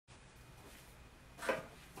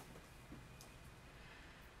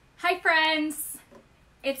friends,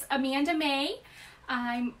 it's Amanda May.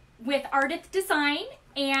 I'm with Ardith Design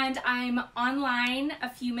and I'm online a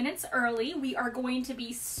few minutes early. We are going to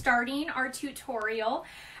be starting our tutorial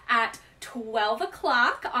at 12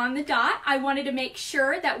 o'clock on the dot. I wanted to make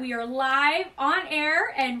sure that we are live on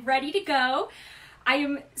air and ready to go. I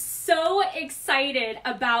am so excited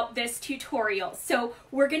about this tutorial. So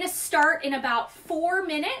we're going to start in about 4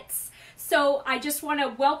 minutes. So I just want to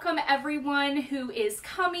welcome everyone who is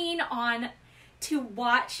coming on to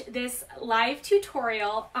watch this live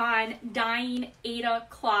tutorial on dyeing Aida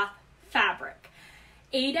cloth fabric.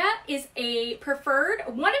 Aida is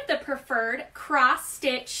one of the preferred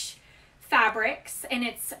cross-stitch fabrics, and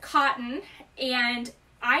it's cotton, and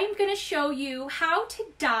I'm going to show you how to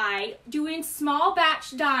dye, doing small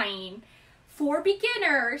batch dyeing for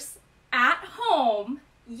beginners at home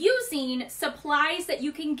using supplies that you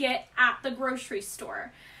can get at the grocery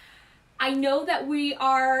store. I know that we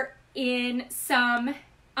are in some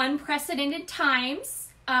unprecedented times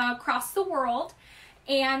across the world,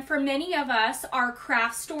 and for many of us, our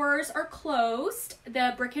craft stores are closed,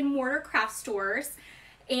 the brick and mortar craft stores.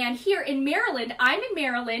 And here in Maryland, I'm in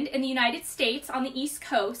Maryland in the United States on the East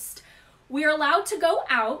Coast, we're allowed to go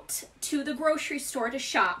out to the grocery store to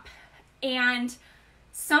shop. And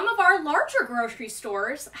some of our larger grocery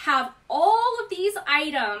stores have all of these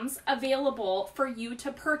items available for you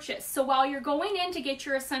to purchase. So while you're going in to get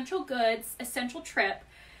your essential goods, essential trip,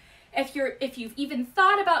 if you've even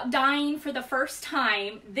thought about dyeing for the first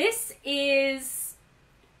time, this is,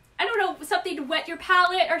 I don't know, something to whet your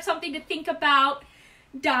palate or something to think about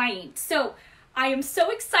dyeing. So I am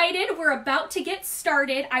so excited. We're about to get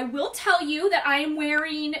started. I will tell you that I am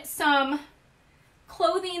wearing some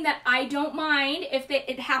clothing that I don't mind if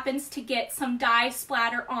it happens to get some dye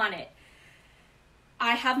splatter on it.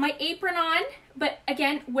 I have my apron on, but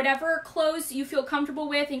again, whatever clothes you feel comfortable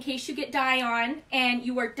with in case you get dye on, and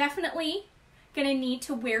you are definitely going to need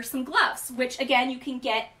to wear some gloves, which again, you can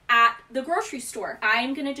get at the grocery store.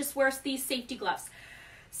 I'm going to just wear these safety gloves.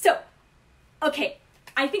 So, okay,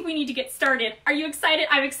 I think we need to get started. Are you excited?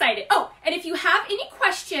 I'm excited. Oh, and if you have any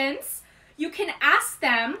questions, you can ask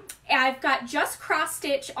them. I've got just cross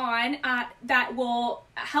stitch on that will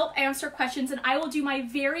help answer questions, and I will do my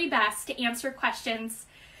very best to answer questions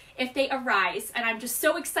if they arise. And I'm just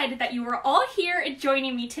so excited that you are all here and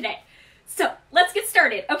joining me today. So let's get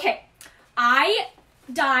started. Okay, I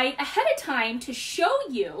dyed ahead of time to show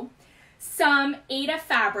you some Aida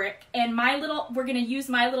fabric, and we're gonna use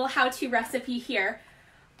my little how-to recipe here.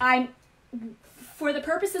 For the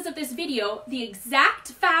purposes of this video, the exact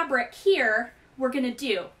fabric here we're gonna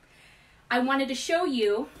do. I wanted to show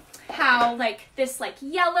you how this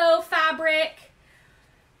yellow fabric,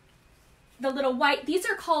 the little white, these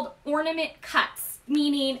are called ornament cuts,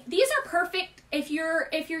 meaning these are perfect if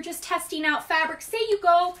you're just testing out fabric. Say you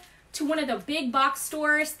go to one of the big box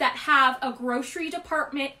stores that have a grocery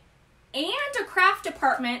department and a craft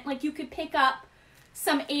department, like you could pick up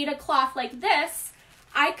some Aida cloth like this.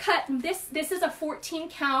 I cut this is a 14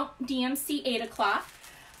 count DMC Aida cloth.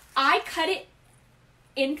 I cut it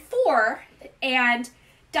in 4 and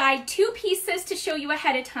dyed 2 pieces to show you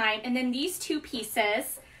ahead of time, and then these 2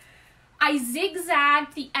 pieces, I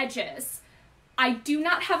zigzagged the edges. I do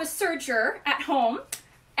not have a serger at home,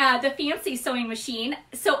 the fancy sewing machine,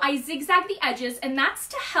 so I zigzag the edges, and that's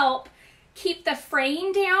to help keep the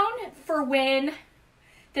fraying down for when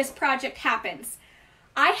this project happens.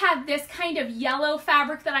 I have this kind of yellow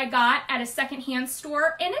fabric that I got at a secondhand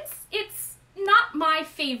store, and it's not my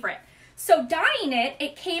favorite. So dyeing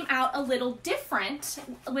it came out a little different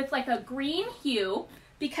with like a green hue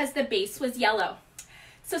because the base was yellow.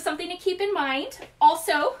 So something to keep in mind.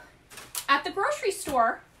 Also, at the grocery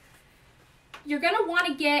store, you're gonna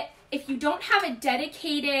wanna get, if you don't have a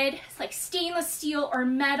dedicated like stainless steel or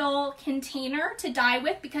metal container to dye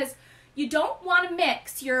with, because you don't want to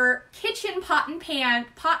mix your kitchen pots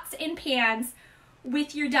and pans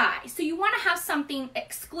with your dye. So you want to have something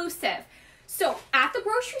exclusive. So at the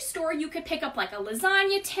grocery store, you could pick up like a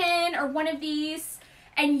lasagna tin or one of these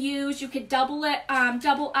and you could double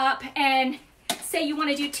up, and say you want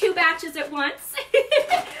to do 2 batches at once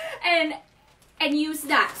and use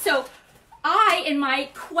that. So in my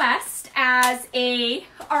quest as a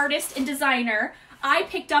artist and designer, I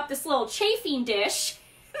picked up this little chafing dish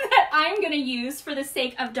that I'm going to use for the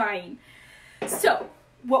sake of dyeing. So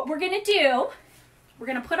what we're going to do, we're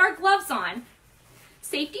going to put our gloves on.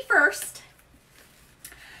 Safety first.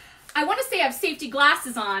 I want to say I have safety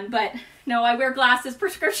glasses on, but no, I wear glasses,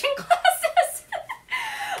 prescription glasses.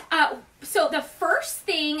 So the first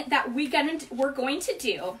thing that we're going to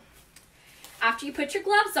do after you put your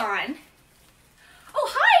gloves on, Oh,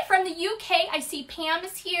 hi from the UK. I see Pam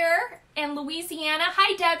is here and Louisiana.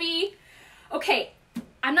 Hi, Debbie. Okay,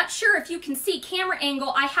 I'm not sure if you can see camera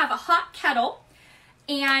angle. I have a hot kettle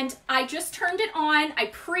and I just turned it on. I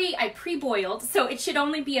pre-boiled, so it should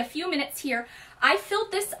only be a few minutes here. I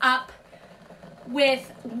filled this up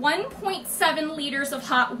with 1.7 liters of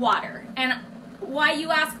hot water. And why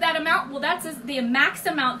you ask that amount? Well, that's the max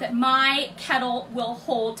amount that my kettle will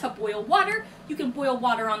hold to boil water. You can boil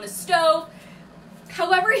water on the stove,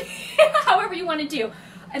 however, however you want to do.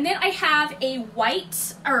 And then I have a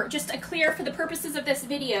white, or just a clear for the purposes of this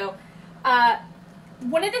video.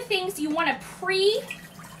 One of the things you want to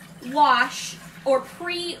pre-wash or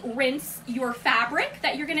pre-rinse your fabric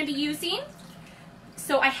that you're going to be using.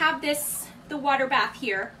 So I have this, the water bath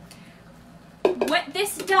here. What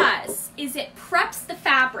this does is it preps the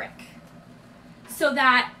fabric so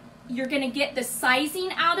that you're going to get the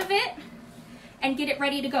sizing out of it and get it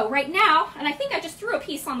ready to go. Right now, and I think I just threw a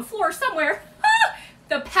piece on the floor somewhere,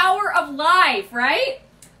 the power of live, right?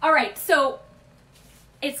 All right, so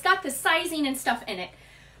it's got the sizing and stuff in it.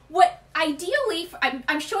 What ideally,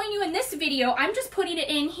 I'm showing you in this video, I'm just putting it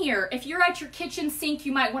in here. If you're at your kitchen sink,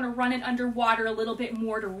 you might want to run it underwater a little bit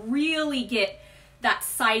more to really get that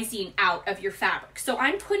sizing out of your fabric. So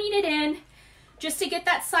I'm putting it in just to get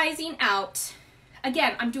that sizing out.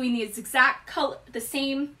 Again, I'm doing the exact color, the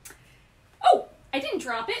same. Oh, I didn't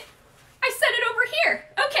drop it. I set it over here.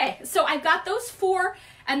 Okay, so I've got those 4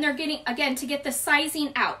 and they're getting, again, to get the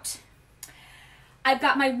sizing out. I've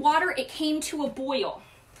got my water, it came to a boil.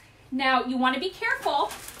 Now you want to be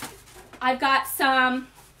careful. I've got some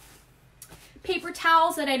paper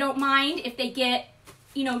towels that I don't mind if they get,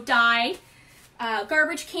 you know, dyed.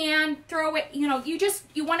 Garbage can, throw it, you know, you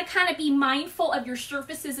want to kind of be mindful of your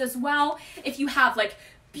surfaces as well. If you have like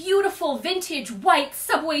beautiful vintage white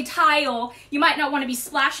subway tile, you might not want to be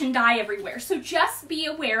splashing dye everywhere. So just be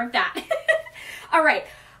aware of that. All right,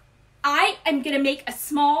 I am going to make a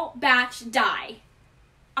small batch dye.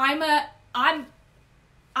 I'm an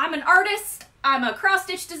artist, I'm a cross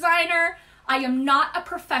stitch designer. I am not a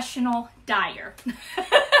professional dyer.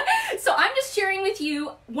 So I'm just sharing with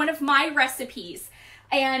you one of my recipes.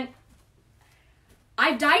 And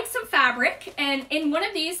I've dyed some fabric, and in one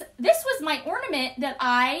of these, this was my ornament that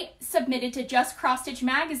I submitted to Just Cross Stitch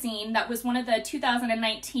magazine. That was one of the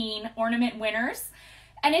 2019 ornament winners.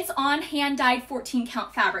 And it's on hand dyed 14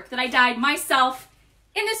 count fabric that I dyed myself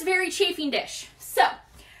in this very chafing dish. So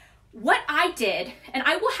what I did, and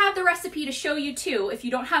I will have the recipe to show you too, if you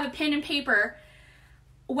don't have a pen and paper.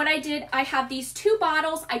 What I did, I have these 2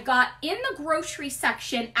 bottles I got in the grocery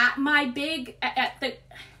section at my big, at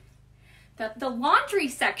the laundry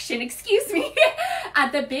section, excuse me,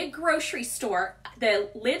 at the big grocery store. The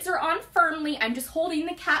lids are on firmly. I'm just holding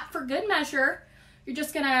the cap for good measure. You're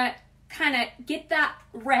just gonna kind of get that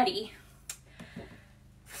ready.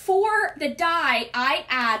 For the dye, I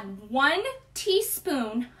add 1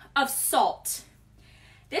 teaspoon of salt.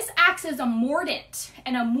 This acts as a mordant,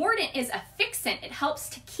 and a mordant is a fixant. It helps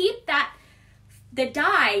to keep the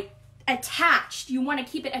dye attached. You want to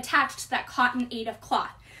keep it attached to that cotton Aida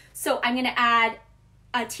cloth. So I'm going to add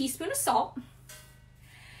a teaspoon of salt.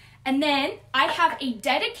 And then I have a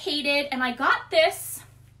dedicated, and I got this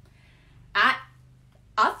at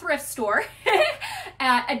a thrift store,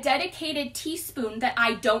 a dedicated teaspoon that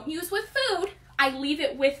I don't use with food. I leave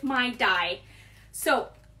it with my dye. So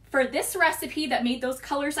for this recipe that made those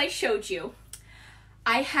colors I showed you,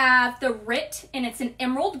 I have the Rit, and it's an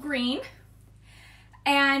emerald green.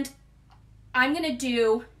 And I'm going to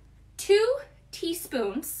do 2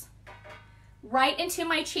 teaspoons right into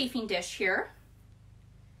my chafing dish here.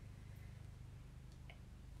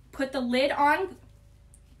 Put the lid on.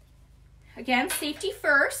 Again, safety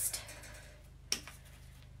first.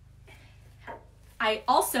 I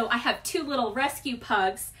have 2 little rescue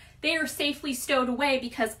pugs. They are safely stowed away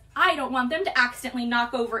because I don't want them to accidentally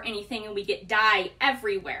knock over anything and we get dye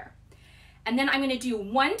everywhere. And then I'm going to do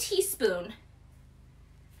 1 teaspoon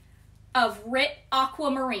of Rit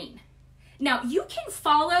Aquamarine. Now you can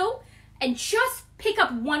follow and just pick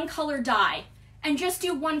up 1 color dye and just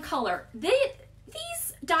do 1 color.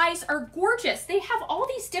 These dyes are gorgeous. They have all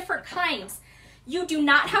these different kinds. You do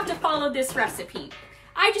not have to follow this recipe.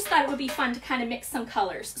 I just thought it would be fun to kind of mix some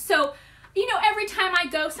colors. So, you know, every time I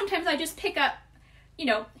go, sometimes I just pick up, you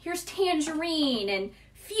know, here's tangerine and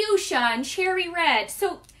fuchsia and cherry red.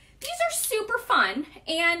 So these are super fun,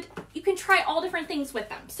 and you can try all different things with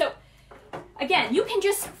them. So again, you can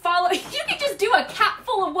just follow, you can just do a cap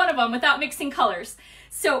full of one of them without mixing colors.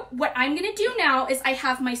 So what I'm gonna do now is I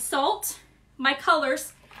have my salt, my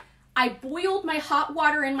colors, I boiled my hot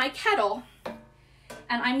water in my kettle,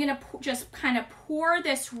 And I'm gonna just kind of pour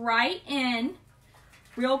this right in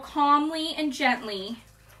real calmly and gently.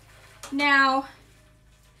 Now,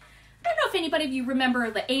 I don't know if anybody of you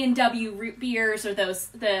remember the A&W root beers or those,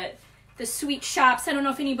 the sweet shops. I don't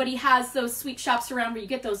know if anybody has those sweet shops around where you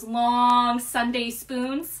get those long sundae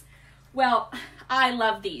spoons. Well, I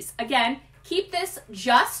love these. Again, keep this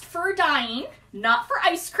just for dyeing, not for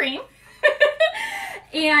ice cream.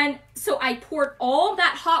 And so I poured all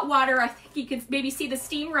that hot water. I think you can maybe see the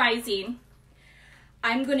steam rising.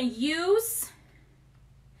 I'm going to use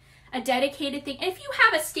a dedicated thing. If you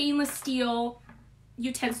have a stainless steel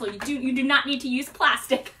utensil, you do not need to use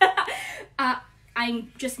plastic.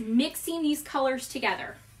 I'm just mixing these colors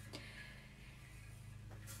together.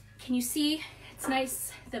 Can you see? It's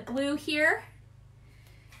nice, the blue here.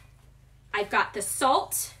 I've got the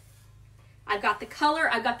salt, I've got the color,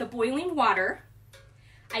 I've got the boiling water.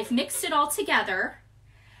 I've mixed it all together.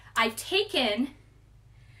 I've taken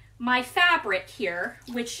my fabric here,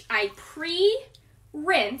 which I pre-rinsed,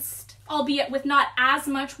 albeit with not as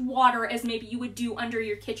much water as maybe you would do under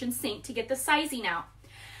your kitchen sink to get the sizing out.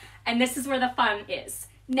 And this is where the fun is.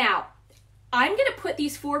 Now, I'm gonna put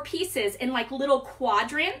these 4 pieces in like little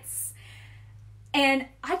quadrants, and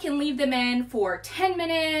I can leave them in for 10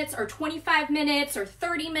 minutes or 25 minutes or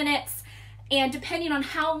 30 minutes. And depending on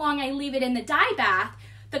how long I leave it in the dye bath,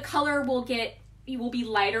 the color will be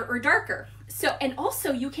lighter or darker. So, and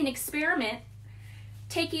also you can experiment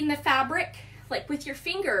taking the fabric like with your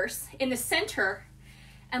fingers in the center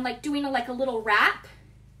and like doing like a little wrap.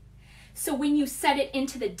 So when you set it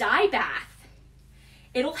into the dye bath,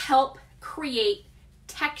 it'll help create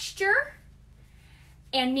texture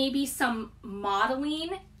and maybe some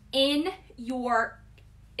modeling in your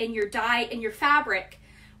dye, in your fabric,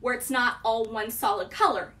 where it's not all one solid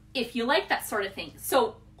color, if you like that sort of thing.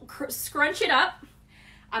 So scrunch it up.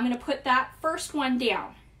 I'm gonna put that first one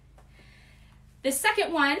down. The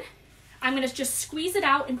second one, I'm gonna just squeeze it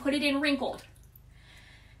out and put it in wrinkled.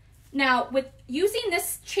 Now, with using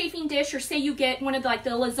this chafing dish, or say you get one of the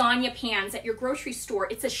lasagna pans at your grocery store,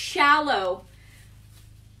 it's a shallow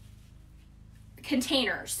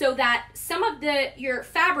container so that some of your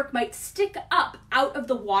fabric might stick up out of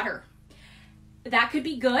the water. That could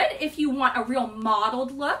be good if you want a real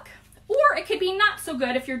mottled look, or it could be not so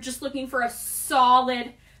good if you're just looking for a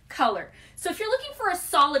solid color. So if you're looking for a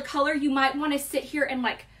solid color, you might want to sit here and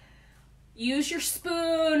like use your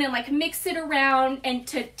spoon and like mix it around and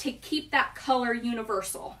to keep that color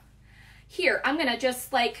universal. Here, I'm gonna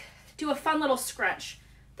just like do a fun little scrunch.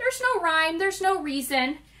 There's no rhyme, there's no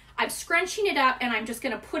reason. I'm scrunching it up and I'm just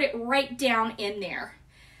gonna put it right down in there.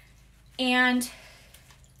 And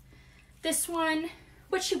this one,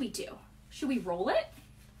 what should we do? Should we roll it?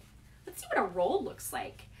 Let's see what a roll looks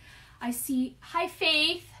like. I see, hi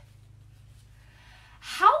Faith.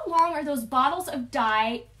 How long are those bottles of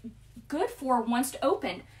dye good for once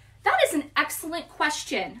opened? That is an excellent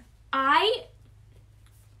question. That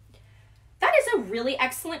is a really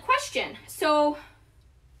excellent question. So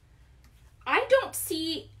I don't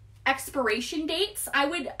see expiration dates. I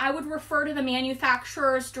would refer to the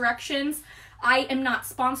manufacturer's directions. I am not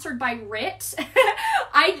sponsored by RIT.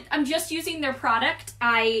 I'm just using their product.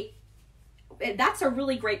 That's a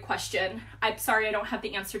really great question. I'm sorry I don't have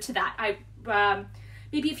the answer to that.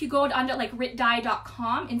 Maybe if you go onto like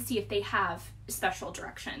ritdye.com and see if they have special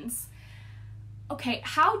directions. Okay,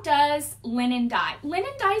 how does linen dye?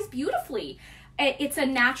 Linen dyes beautifully. It's a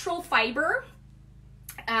natural fiber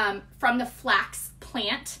from the flax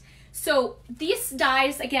plant. So these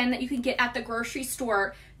dyes, again, that you can get at the grocery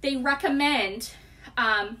store, they recommend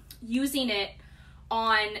using it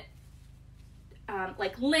on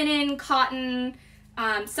like linen, cotton,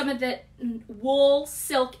 some of the wool,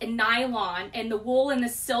 silk, and nylon. And the wool and the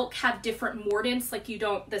silk have different mordants. Like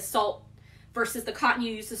the salt versus the cotton,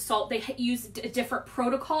 you use the salt. They use a different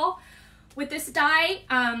protocol with this dye.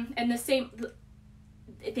 And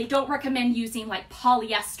they don't recommend using like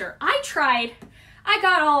polyester. I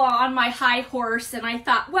got all on my high horse and I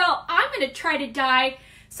thought, well, I'm gonna try to dye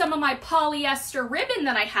some of my polyester ribbon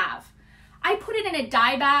that I have. I put it in a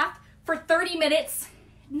dye bath for 30 minutes,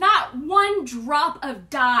 not one drop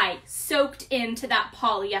of dye soaked into that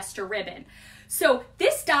polyester ribbon. So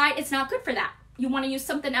this dye is not good for that. You want to use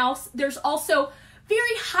something else. There's also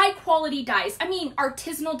very high quality dyes. I mean,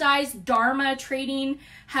 artisanal dyes. Dharma Trading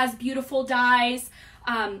has beautiful dyes.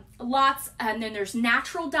 Lots, and then there's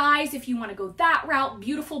natural dyes if you want to go that route.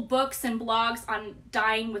 Beautiful books and blogs on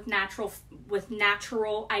dyeing with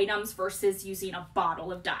natural items versus using a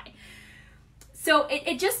bottle of dye. So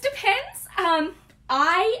it just depends.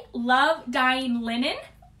 I love dyeing linen,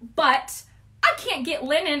 but I can't get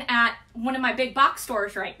linen at one of my big box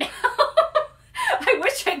stores right now. I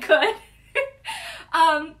wish I could.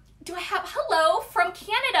 Do I have, hello from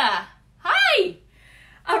Canada. Hi.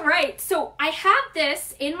 All right, so I have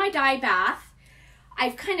this in my dye bath.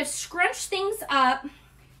 I've kind of scrunched things up.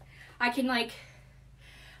 I can like,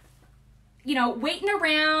 you know, waiting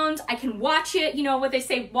around. I can watch it, you know what they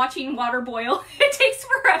say, watching water boil. It takes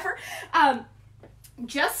forever.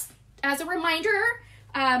 Just as a reminder,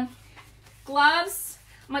 gloves.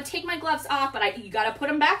 I'm gonna take my gloves off, but you gotta put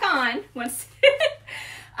them back on once.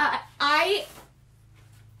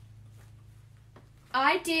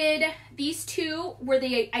 I did, these two were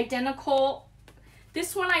the identical.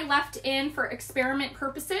 This one I left in for experiment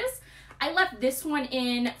purposes. I left this one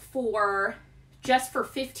in for just for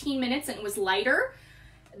 15 minutes and it was lighter.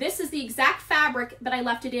 This is the exact fabric, but I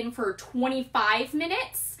left it in for 25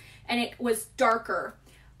 minutes and it was darker.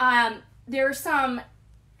 There's some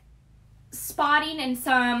spotting and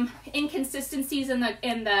some inconsistencies in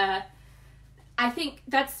the I think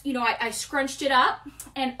that's, you know, I scrunched it up,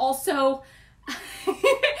 and also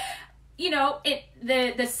you know,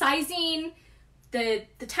 the sizing, the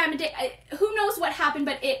time of day, who knows what happened,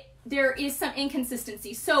 but there is some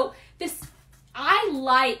inconsistency. So this, I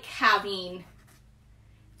like having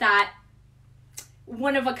that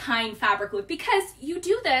one of a kind fabric look, because you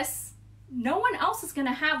do this, no one else is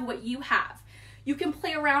gonna have what you have. You can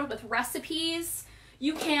play around with recipes.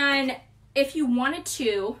 You can, if you wanted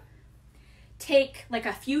to, take like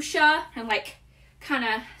a fuchsia and like kind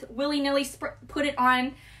of willy-nilly put it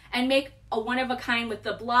on and make a one-of-a-kind with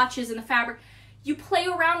the blotches and the fabric. You play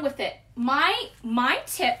around with it. My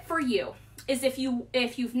tip for you is if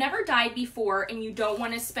you've never dyed before and you don't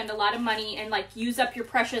want to spend a lot of money and like use up your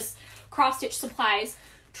precious cross-stitch supplies,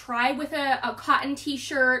 try with a cotton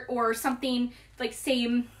t-shirt or something like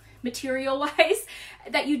same material-wise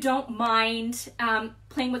that you don't mind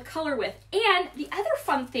playing with color with. And the other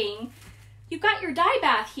fun thing, you've got your dye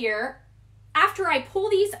bath here. After I pull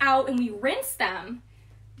these out and we rinse them,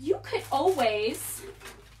 you could always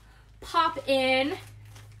pop in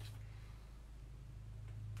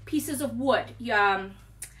pieces of wood.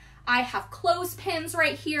 I have clothespins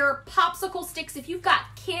right here, popsicle sticks. If you've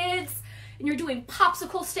got kids and you're doing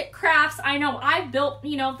popsicle stick crafts, I know I've built,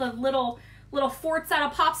 you know, the little forts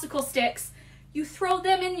out of popsicle sticks. You throw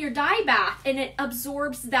them in your dye bath and it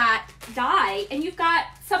absorbs that dye, and you've got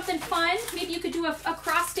something fun. Maybe you could do a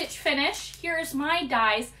cross stitch finish. Here's my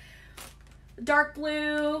dyes, dark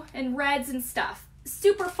blue and reds and stuff.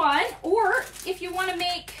 Super fun. Or if you want to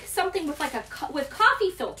make something with like with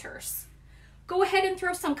coffee filters, go ahead and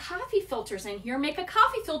throw some coffee filters in here. Make a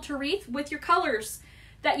coffee filter wreath with your colors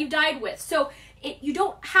that you dyed with. So you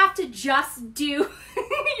don't have to just do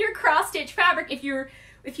your cross stitch fabric if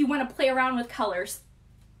you want to play around with colors.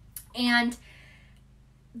 And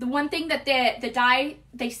the one thing that the dye,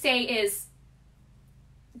 they say, is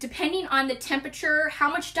depending on the temperature, how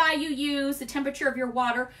much dye you use, the temperature of your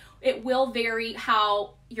water, it will vary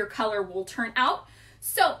how your color will turn out.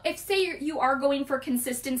 So if say you are going for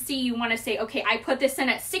consistency, you want to say, okay, I put this in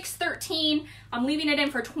at 613, I'm leaving it in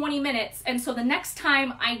for 20 minutes. And so the next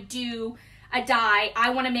time I do a dye, I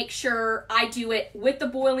want to make sure I do it with the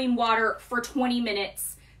boiling water for 20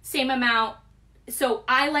 minutes, same amount. So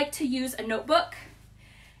I like to use a notebook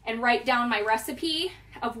and write down my recipe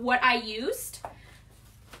of what I used.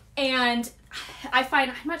 And I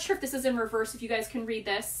find, I'm not sure if this is in reverse, if you guys can read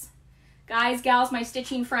this. Guys, gals, my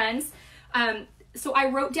stitching friends. So I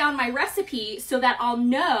wrote down my recipe so that I'll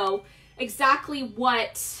know exactly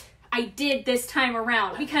what I did this time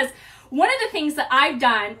around. Because one of the things that I've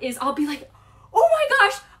done is I'll be like, oh my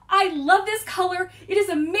gosh, I love this color. It is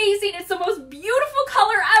amazing. It's the most beautiful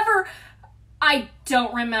color ever. I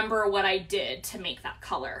don't remember what I did to make that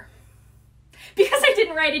color because I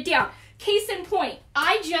didn't write it down. Case in point,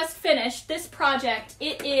 I just finished this project.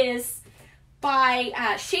 It is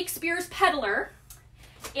by Shakespeare's Peddler,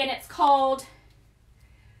 and it's called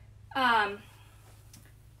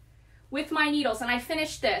With My Needles, and I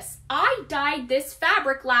finished this. I dyed this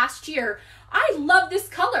fabric last year. I love this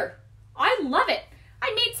color. I love it.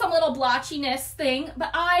 I made some little blotchiness thing,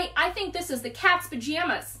 but I think this is the cat's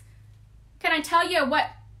pajamas. Can I tell you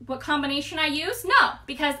what combination I used? No,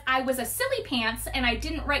 because I was a silly pants and I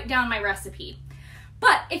didn't write down my recipe.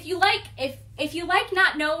 But if you like, if you like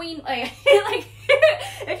not knowing, like,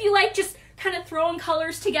 if you like just kind of throwing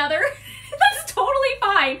colors together, that's totally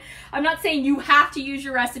fine. I'm not saying you have to use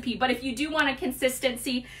your recipe, but if you do want a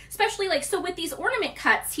consistency, especially like, so with these ornament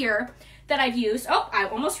cuts here that I've used, oh, I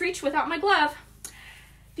almost reached without my glove.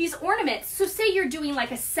 These ornaments, so say you're doing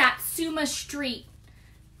like a Satsuma Street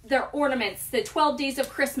their ornaments, the 12 days of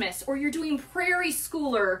Christmas, or you're doing prairie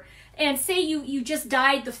schooler, and say you just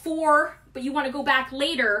dyed the 4, but you want to go back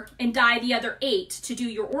later and dye the other 8 to do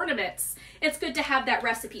your ornaments. It's good to have that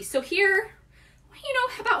recipe. So here, you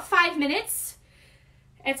know, about 5 minutes,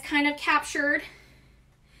 it's kind of captured.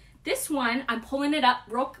 This one, I'm pulling it up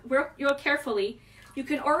real carefully. You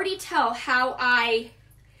can already tell how I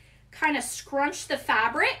kind of scrunch the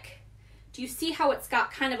fabric. Do you see how it's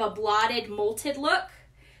got kind of a blotted, molted look?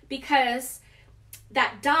 Because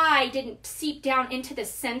that dye didn't seep down into the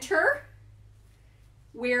center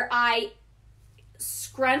where I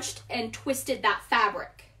scrunched and twisted that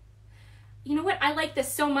fabric. You know what? I like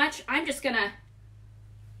this so much. I'm just gonna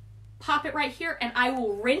pop it right here, and I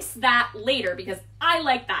will rinse that later because I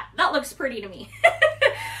like that. That looks pretty to me.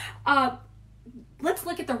 Let's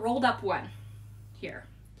look at the rolled up one here.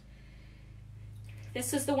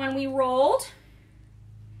 This is the one we rolled.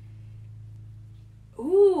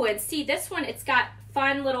 Ooh, and see this one, it's got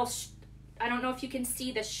fun little, I don't know if you can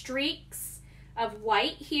see the streaks of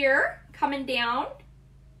white here coming down.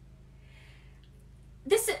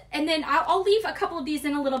 This, and then I'll leave a couple of these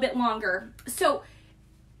in a little bit longer. So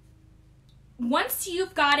once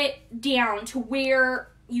you've got it down to where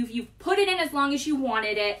you've put it in as long as you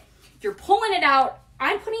wanted it, you're pulling it out.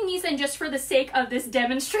 I'm putting these in just for the sake of this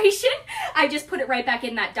demonstration. I just put it right back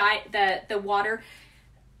in that dye, the water.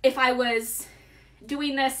 If I was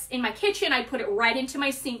doing this in my kitchen, I'd put it right into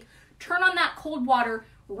my sink, turn on that cold water,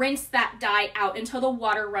 rinse that dye out until the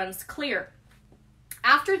water runs clear.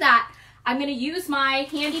 After that, I'm gonna use my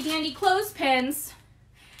handy dandy clothespins,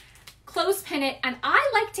 clothespin it, and I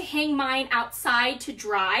like to hang mine outside to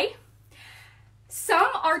dry.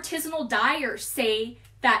 Some artisanal dyers say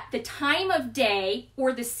that the time of day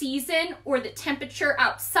or the season or the temperature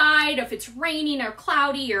outside, if it's raining or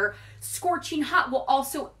cloudy or scorching hot, will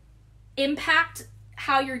also impact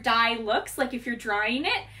how your dye looks, like if you're drying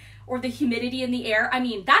it, or the humidity in the air. I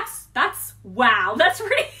mean, that's wow, that's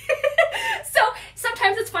pretty. So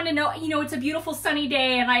sometimes it's fun to know, you know, it's a beautiful sunny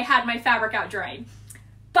day and I had my fabric out drying.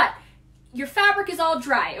 But your fabric is all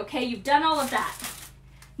dry, okay? You've done all of that.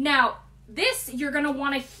 Now, this, you're gonna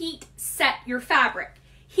wanna heat set your fabric.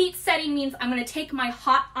 Heat setting means I'm gonna take my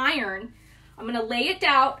hot iron, I'm gonna lay it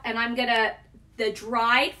down, and I'm gonna, the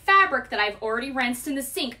dried fabric that I've already rinsed in the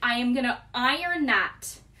sink, I am gonna iron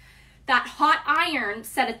that. That hot iron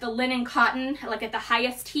set at the linen cotton, like at the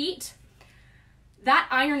highest heat, that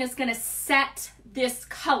iron is gonna set this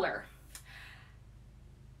color.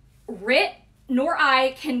 Rit nor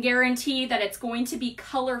I can guarantee that it's going to be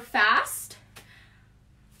color fast,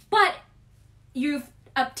 but you've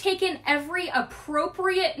taken every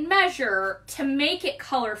appropriate measure to make it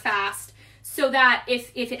color fast so that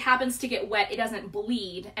if it happens to get wet, it doesn't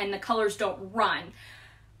bleed and the colors don't run.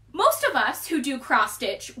 Most of us who do cross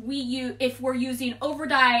stitch, if we're using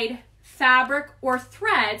over-dyed fabric or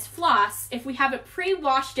threads, floss, if we haven't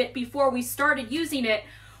pre-washed it before we started using it,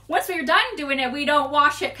 once we're done doing it, we don't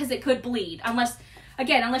wash it because it could bleed. Unless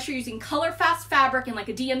you're using color fast fabric and like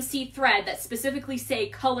a DMC thread that specifically say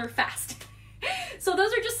color fast. So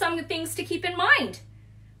those are just some of the things to keep in mind.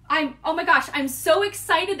 Oh my gosh, I'm so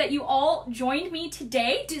excited that you all joined me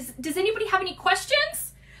today. Does anybody have any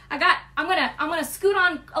questions? I'm gonna scoot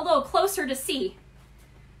on a little closer to see.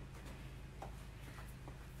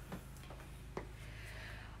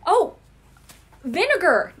 Oh,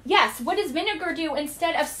 vinegar. Yes, what does vinegar do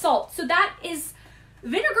instead of salt? So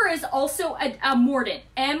vinegar is also a mordant,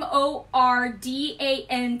 M-O-R-D-A-N-T.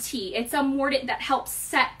 It's a mordant that helps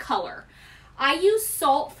set color. I use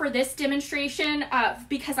salt for this demonstration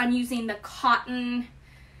because I'm using the cotton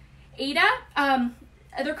Aida.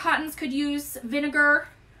 Other cottons could use vinegar.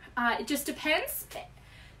 It just depends.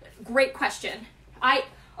 Great question.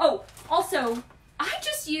 Also, I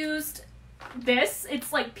just used this.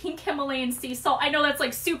 It's like pink Himalayan sea salt. I know that's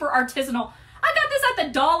like super artisanal. I got this at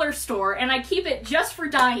the dollar store and I keep it just for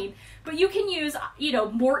dyeing. But you can use, you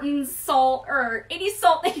know, Morton's salt or any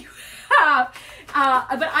salt that you have.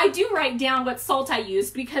 But I do write down what salt I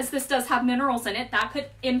use because this does have minerals in it that could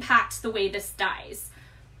impact the way this dyes.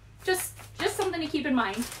 Just something to keep in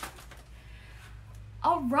mind.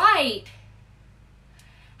 All right.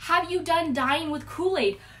 Have you done dyeing with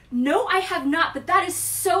Kool-Aid? No, I have not, but that is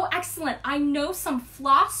so excellent. I know some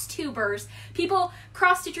floss tubers,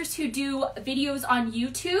 cross stitchers who do videos on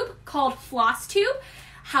YouTube called Floss Tube,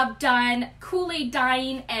 have done Kool-Aid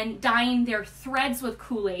dyeing and dyeing their threads with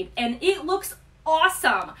Kool-Aid, and it looks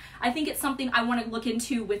awesome. I think it's something I want to look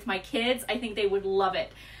into with my kids. I think they would love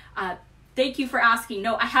it. Thank you for asking.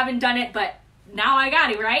 No, I haven't done it, but now I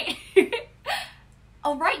got it, right?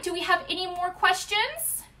 All right, do we have any more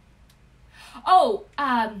questions? Oh,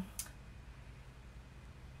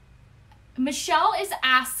 Michelle is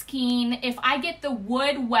asking, if I get the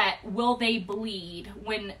wood wet, will they bleed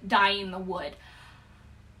when dyeing the wood?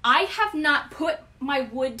 I have not put my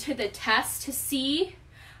wood to the test to see.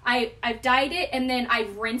 I've dyed it and then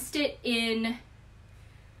I've rinsed it in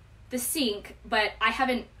the sink, but I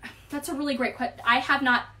haven't, that's a really great question. I have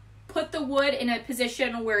not put the wood in a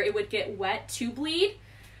position where it would get wet to bleed.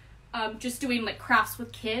 Just doing like crafts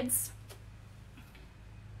with kids.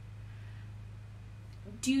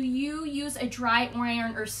 Do you use a dry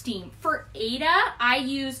iron or steam? For Aida, I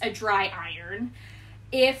use a dry iron.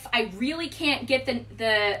 If I really can't get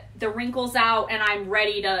the wrinkles out and I'm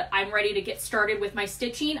ready to get started with my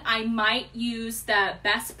stitching, I might use the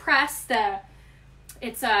Best Press.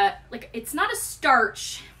 It's not a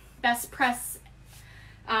starch, Best Press,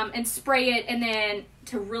 and spray it, and then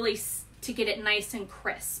to get it nice and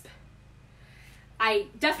crisp. I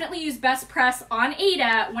definitely use Best Press on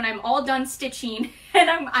Aida when I'm all done stitching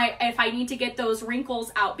and if I need to get those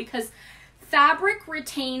wrinkles out, because fabric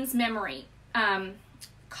retains memory.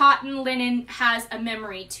 Cotton, linen has a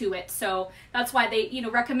memory to it, so that's why they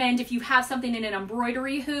recommend, if you have something in an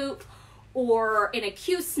embroidery hoop or in a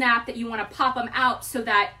Q-snap, that you want to pop them out so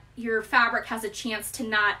that your fabric has a chance to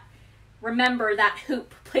not remember that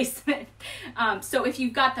hoop placement. So if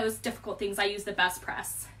you've got those difficult things, I use the Best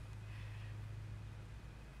Press.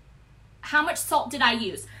 How much salt did I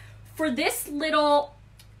use? For this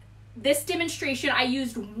demonstration, I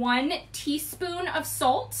used 1 teaspoon of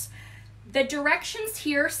salt. The directions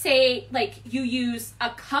here say like you use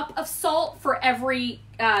a cup of salt for every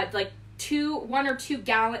 3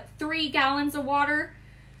 gallons of water.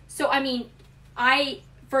 So I mean,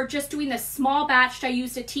 for just doing this small batch, I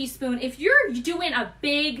used a teaspoon. If you're doing a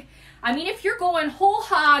big, if you're going whole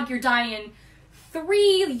hog, you're dyeing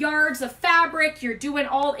 3 yards of fabric, you're doing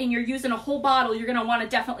and you're using a whole bottle, you're gonna want to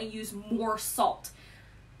definitely use more salt.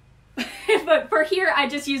 But for here, I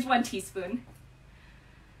just used 1 teaspoon.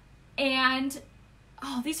 And,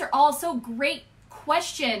 oh, these are all so great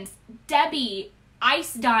questions. Debbie,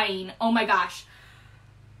 ice dyeing, oh my gosh.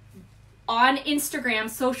 On Instagram,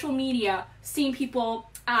 social media, seeing people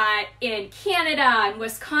in Canada and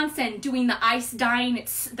Wisconsin doing the ice dyeing.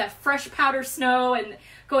 It's the fresh powder snow and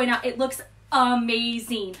going out. It looks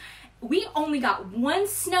amazing. We only got 1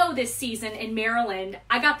 snow this season in Maryland.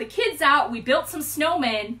 I got the kids out, we built some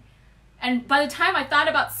snowmen, and by the time I thought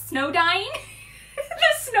about snow dyeing,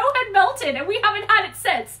 the snow had melted and we haven't had it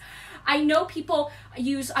since. I know people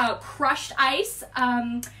use crushed ice,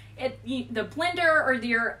 the blender or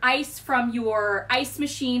your ice from your ice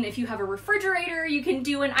machine. If you have a refrigerator, you can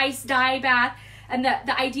do an ice dye bath. And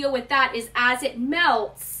the idea with that is as it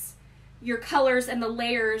melts, your colors and the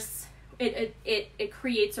layers, it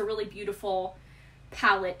creates a really beautiful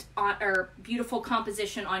palette or beautiful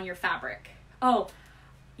composition on your fabric. Oh,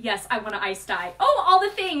 yes, I want to ice dye. Oh, all the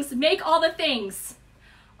things. Make all the things.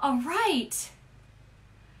 All right.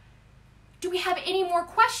 Do we have any more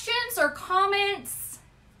questions or comments?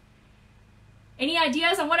 Any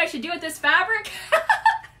ideas on what I should do with this fabric?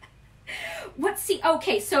 Let's see.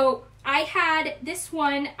 Okay, so I had this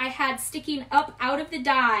one I had sticking up out of the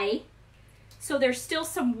dye. So there's still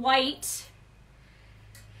some white.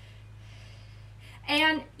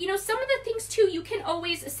 And, some of the things too, you can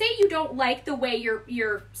always, say you don't like the way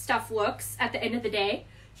your stuff looks at the end of the day,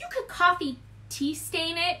 you could coffee tea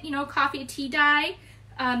stain it, coffee tea dye.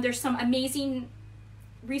 There's some amazing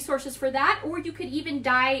resources for that. Or you could even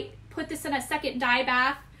put this in a second dye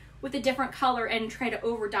bath with a different color and try to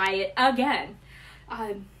over dye it again.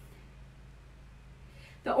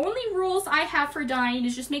 The only rules I have for dyeing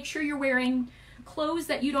is just make sure you're wearing clothes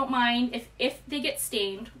that you don't mind if they get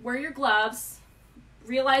stained. Wear your gloves.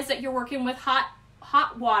 Realize that you're working with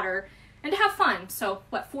hot water, and to have fun. So,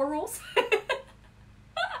 what, 4 rules?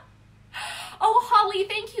 Oh, Holly,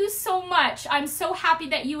 thank you so much. I'm so happy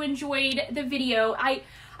that you enjoyed the video. I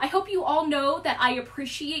hope you all know that I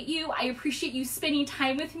appreciate you. I appreciate you spending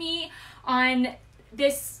time with me on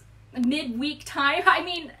this midweek time.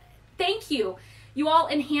 Thank you. You all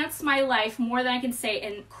enhance my life more than I can say,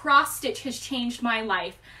 and cross stitch has changed my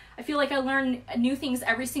life. I feel like I learn new things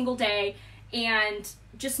every single day, and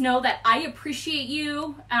just know that I appreciate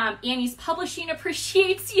you. Annie's Publishing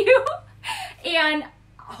appreciates you, and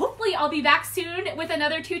hopefully I'll be back soon with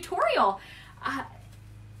another tutorial.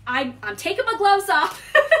 I'm taking my gloves off.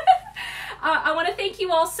 I want to thank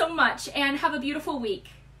you all so much, and have a beautiful week.